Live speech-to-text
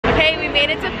Okay, we made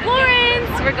it to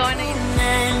Florence. We're going to...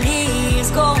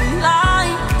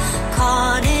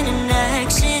 Caught in an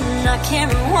action, I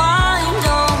can't rewind.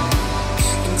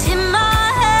 And in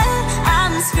my head,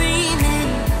 I'm screaming,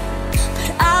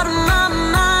 but out of my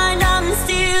mind, I'm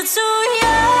still too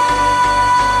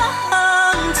young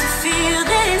to feel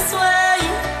this way.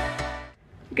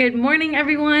 Good morning,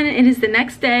 everyone. It is the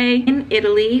next day in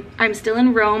Italy. I'm still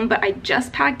in Rome, but I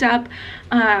just packed up.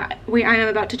 I am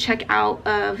about to check out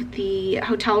of the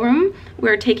hotel room.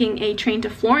 We're taking a train to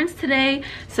Florence today,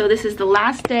 so this is the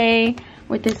last day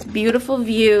with this beautiful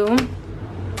view.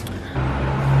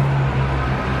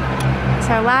 It's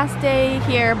our last day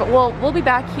here, but we'll be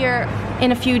back here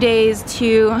in a few days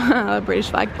to British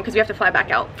flag, because we have to fly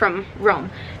back out from Rome.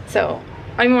 So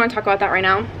I don't even want to talk about that right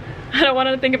now. I don't want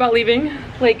to think about leaving.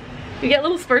 Like, you get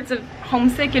little spurts of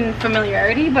homesick and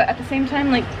familiarity, but at the same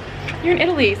time, like, you're in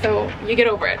Italy, so you get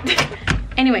over it.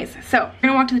 Anyways, so we're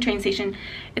gonna walk to the train station.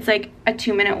 It's like a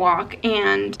 2-minute walk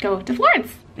and go to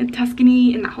Florence, in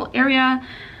Tuscany, in that whole area.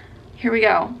 Here we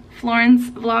go. Florence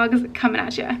vlogs coming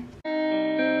at ya.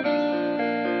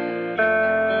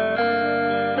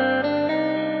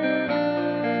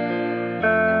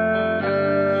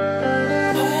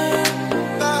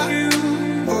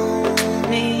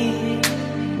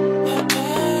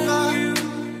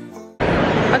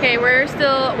 Okay, we're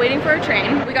still waiting for a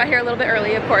train. We got here a little bit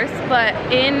early, of course, but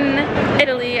in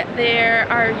Italy, there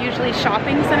are usually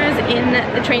shopping centers in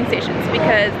the train stations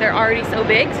because they're already so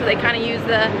big, so they kind of use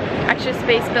the extra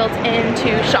space built in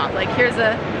to shop. Like, here's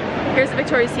a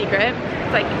Victoria's Secret.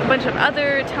 It's like a bunch of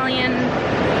other Italian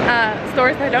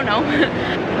stores that I don't know.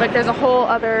 Like, there's a whole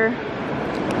other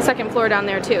second floor down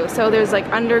there too. So there's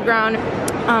like underground,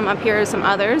 up here are some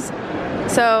others.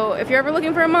 So if you're ever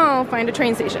looking for a mall, find a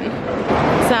train station.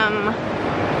 Some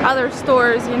other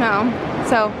stores, you know.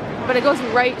 So, but it goes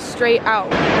right straight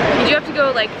out. You do have to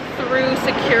go like through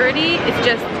security. It's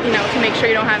just, you know, to make sure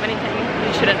you don't have anything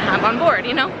you shouldn't have on board,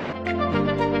 you know?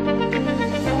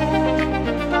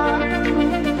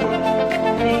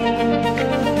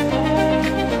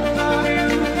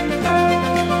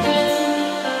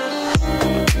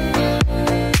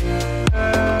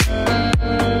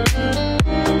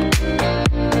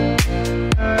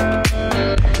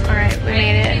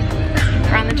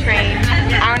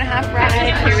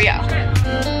 Here we go.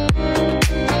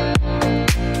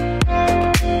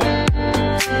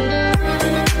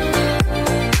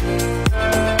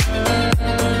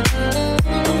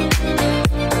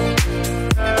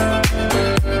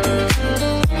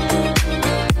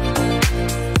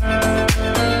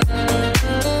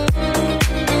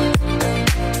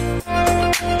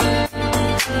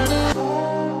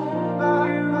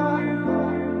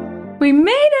 We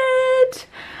made it!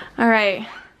 All right,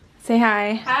 say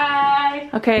hi. Hi.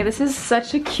 Okay, this is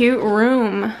such a cute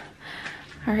room.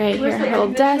 All right, here, a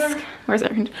little desk. Where's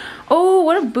our... Oh,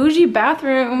 what a bougie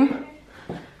bathroom.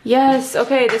 Yes,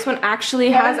 okay, this one actually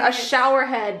has a shower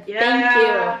head. Yeah. Thank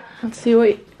you. Let's see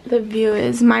what the view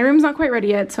is. My room's not quite ready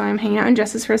yet, so I'm hanging out in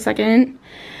Jess's for a second.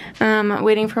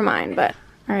 Waiting for mine, but...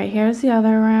 All right, here's the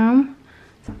other room.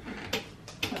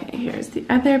 Okay, here's the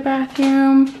other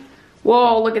bathroom.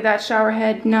 Whoa, look at that shower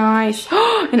head. Nice.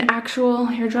 An actual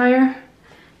hairdryer.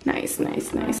 Nice,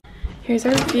 nice, nice. Here's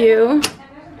our view.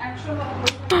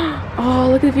 Oh,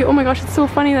 look at the view. Oh my gosh, it's so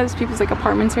funny that there's people's like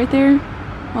apartments right there.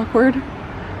 Awkward.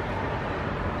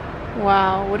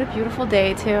 Wow, what a beautiful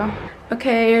day too.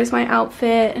 Okay, here's my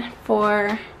outfit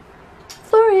for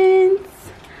Florence.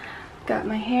 Got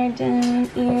my hair done,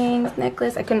 earrings,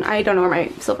 necklace. I don't know where my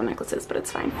silver necklace is, but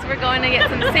it's fine. So we're going to get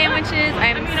some sandwiches.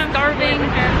 I'm starving.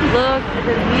 Look at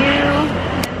the view.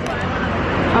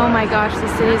 Oh my gosh,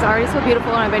 this city is already so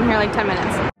beautiful and I've been here like 10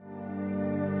 minutes.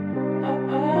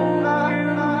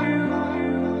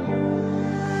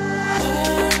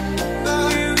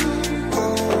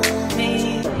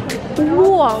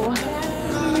 Whoa,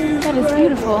 that is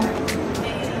beautiful.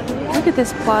 Look at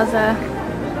this plaza.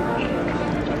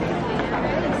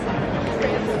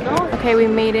 Okay, we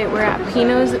made it. We're at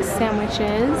Pino's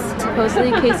Sandwiches.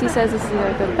 Supposedly, Casey says this is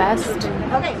like the best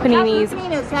paninis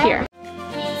here.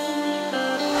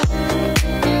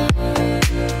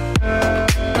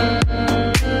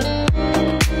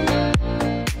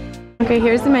 Okay,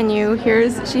 here's the menu.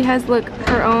 She has, look,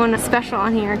 her own special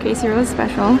on here. Casey Rose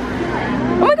special.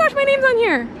 Oh my gosh, my name's on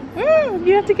here.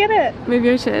 You have to get it. Maybe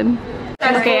I should.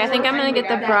 Okay, I think I'm gonna get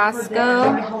the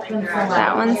Brasco.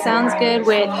 That one sounds good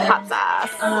with hot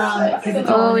sauce.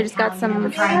 Oh, we just got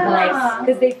some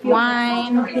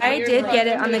wine. I did get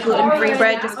it on the gluten-free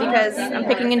bread just because I'm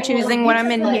picking and choosing when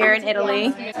I'm in here in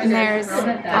Italy. And there's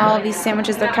all these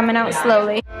sandwiches. They're coming out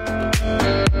slowly.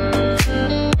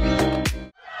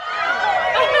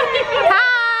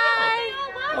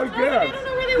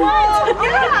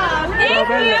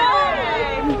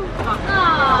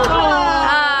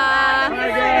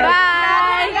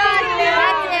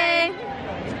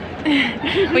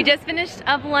 We just finished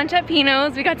up lunch at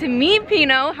Pino's. We got to meet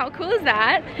Pino. How cool is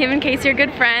that? Him and Casey are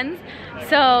good friends.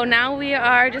 So now we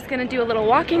are just gonna do a little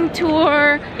walking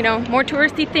tour, you know, more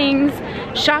touristy things,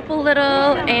 shop a little,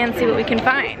 and see what we can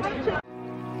find.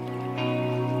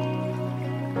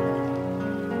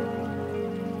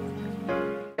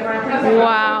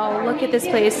 Wow, look at this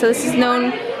place. So this is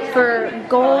known for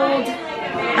gold.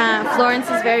 Florence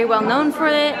is very well known for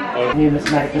it.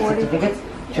 Numismatic certificates,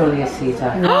 Julius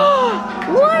Caesar.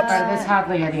 What? There's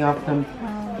hardly any of them.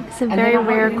 It's a very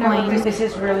rare coin. This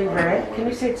is really rare. Can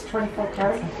you see it's 24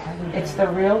 karat? It's the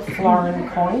real Florin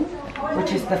coin,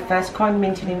 which is the first coin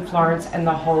minted in Florence and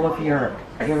the whole of Europe.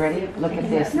 Are you ready? Look at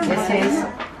this. This is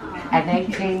an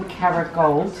 18 karat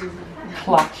gold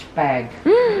clutch bag.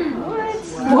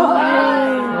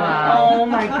 Wow. Oh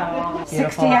my God.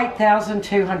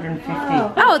 68,250.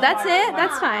 Oh, that's it?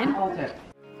 That's fine. Hold it.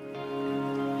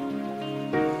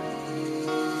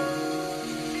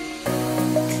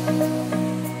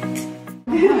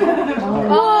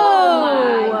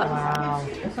 Whoa! Wow.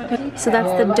 So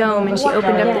that's the dome, and she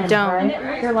opened up the dome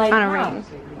on a ring.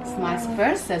 It's nice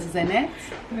purses, isn't it?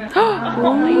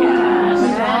 Oh my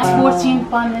God. 14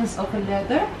 panels of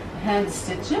leather, hand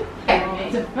stitched.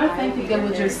 It's a perfect to go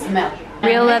with your smell.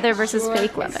 Real And leather make versus sure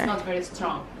fake leather. It's not very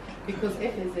strong, because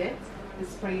if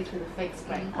it's spray it with a fake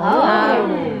spray.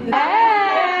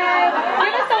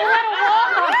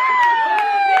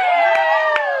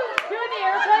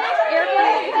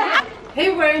 He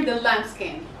wearing the lamb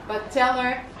skin, but tell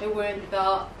her he wearing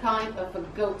the kind of a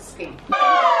goat skin.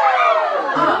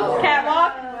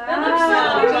 Catwalk.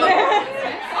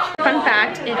 Fun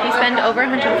fact, if you spend over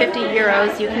 150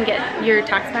 euros, you can get your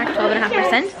tax back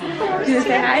 12.5%. Do you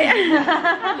say hi?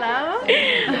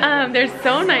 Hello. They're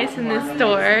so nice in this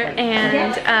store,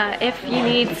 and if you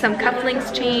need some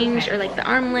cufflinks changed or like the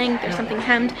arm length or something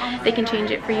hemmed, they can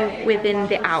change it for you within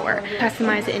the hour.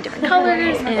 Customize it in different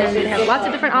colors, and they have lots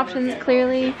of different options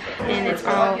clearly, and it's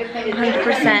all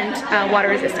 100% water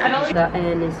resistant.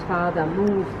 And his father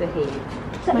moved the head.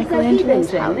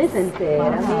 Michelangelo's house.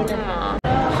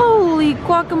 Holy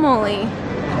guacamole.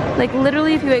 Like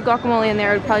literally if you ate guacamole in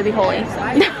there, it would probably be holy.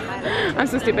 I'm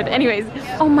so stupid. Anyways,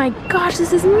 oh my gosh,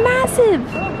 this is massive.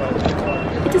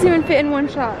 It doesn't even fit in one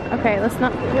shot. Okay, let's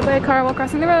not get by a car while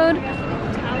crossing the road.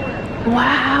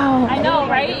 Wow. I know,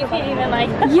 right? You can't even like.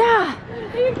 Yeah.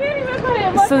 You can't even put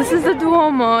it. So this is the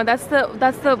Duomo. That's the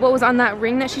what was on that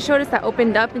ring that she showed us that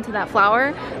opened up into that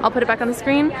flower. I'll put it back on the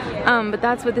screen. But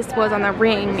that's what this was on that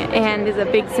ring, and is a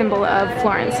big symbol of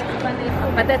Florence.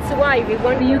 But that's why we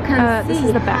want you can see. This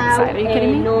is the back side. Are you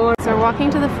kidding me? So we're walking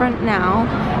to the front now,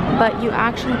 but you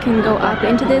actually can go up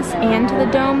into this and to the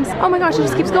domes. Oh my gosh, it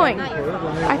just keeps going.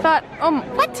 I thought,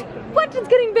 what? What? It's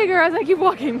getting bigger as I keep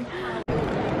walking.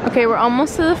 Okay, we're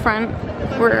almost to the front.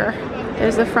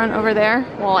 There's the front over there.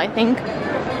 Well, I think.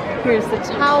 Here's the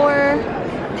tower.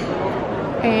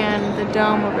 And the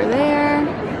dome over there.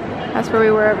 That's where we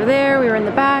were over there. We were in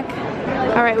the back.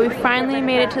 All right, we finally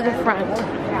made it to the front.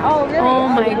 Oh, really? Oh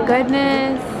my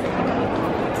goodness.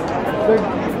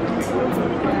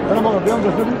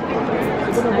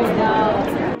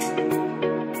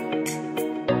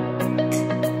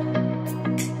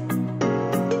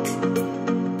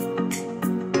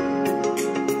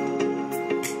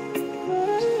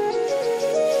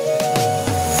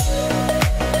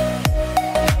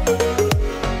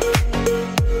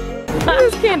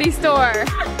 This candy store.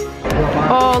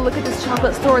 Oh, look at this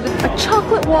chocolate store. There's a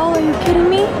chocolate wall. Are you kidding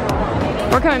me?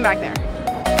 We're coming back there.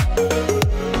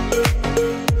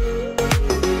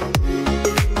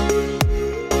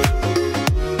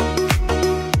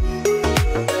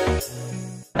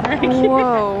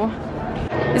 Whoa.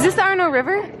 Is this the Arno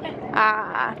River?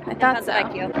 Ah, I thought so.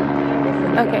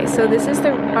 Okay, so this is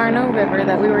the Arno River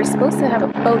that we were supposed to have a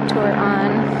boat tour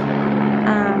on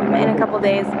in a couple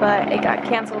days, but it got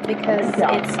canceled because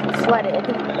it's flooded.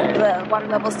 The water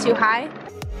level's too high.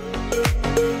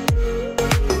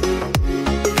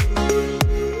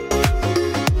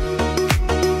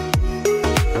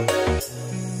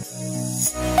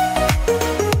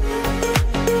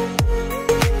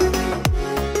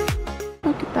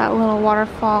 Look at that little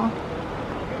waterfall.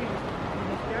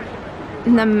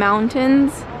 In the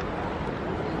mountains.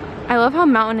 I love how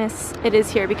mountainous it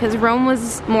is here because Rome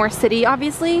was more city,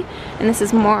 obviously, and this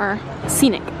is more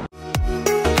scenic.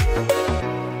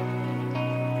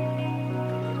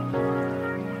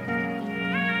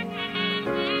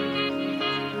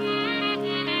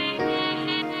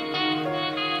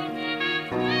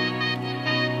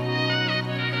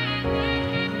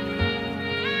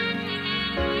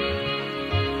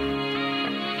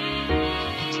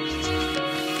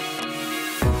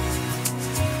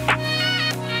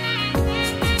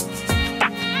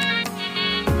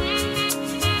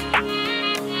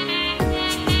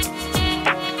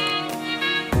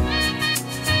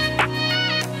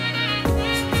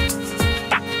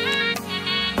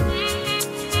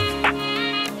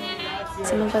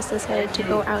 some of us decided to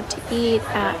go out to eat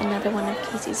at another one of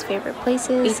Casey's favorite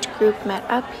places. Each group met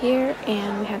up here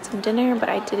and we had some dinner, but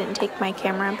I didn't take my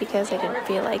camera because I didn't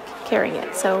feel like carrying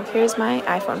it. So here's my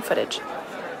iPhone footage.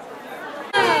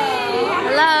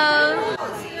 Hello!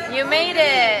 You made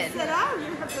it!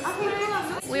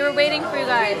 We were waiting for you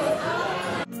guys.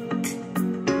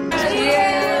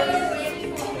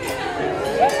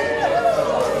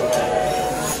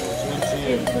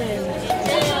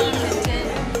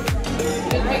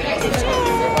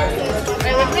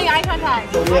 Wait, let's make eye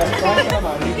contact.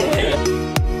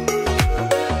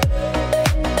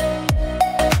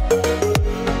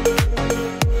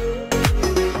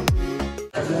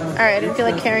 Alright, I didn't feel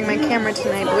like carrying my camera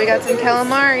tonight, but we got some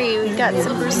calamari, we got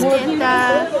some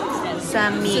bruschetta,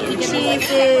 some meaty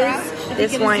cheeses.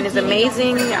 This wine is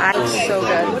amazing. It's so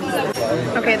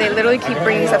good. Okay, they literally keep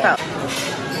bringing stuff out.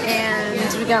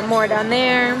 And we got more down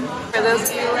there. For those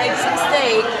of you who like some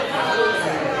steak,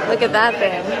 look at that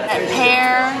thing. That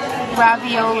pear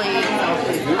ravioli.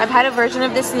 I've had a version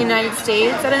of this in the United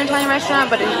States at an Italian restaurant,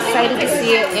 but I'm excited to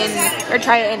see it or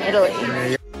try it in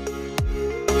Italy.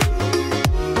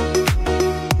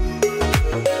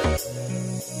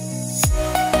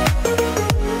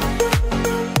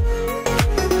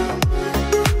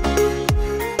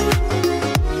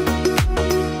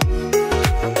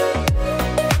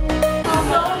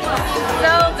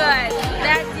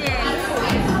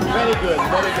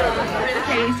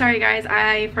 Okay, sorry guys,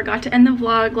 I forgot to end the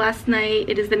vlog last night.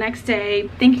 It is the next day.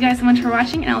 Thank you guys so much for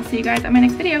watching, and I'll see you guys on my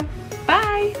next video.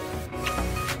 Bye!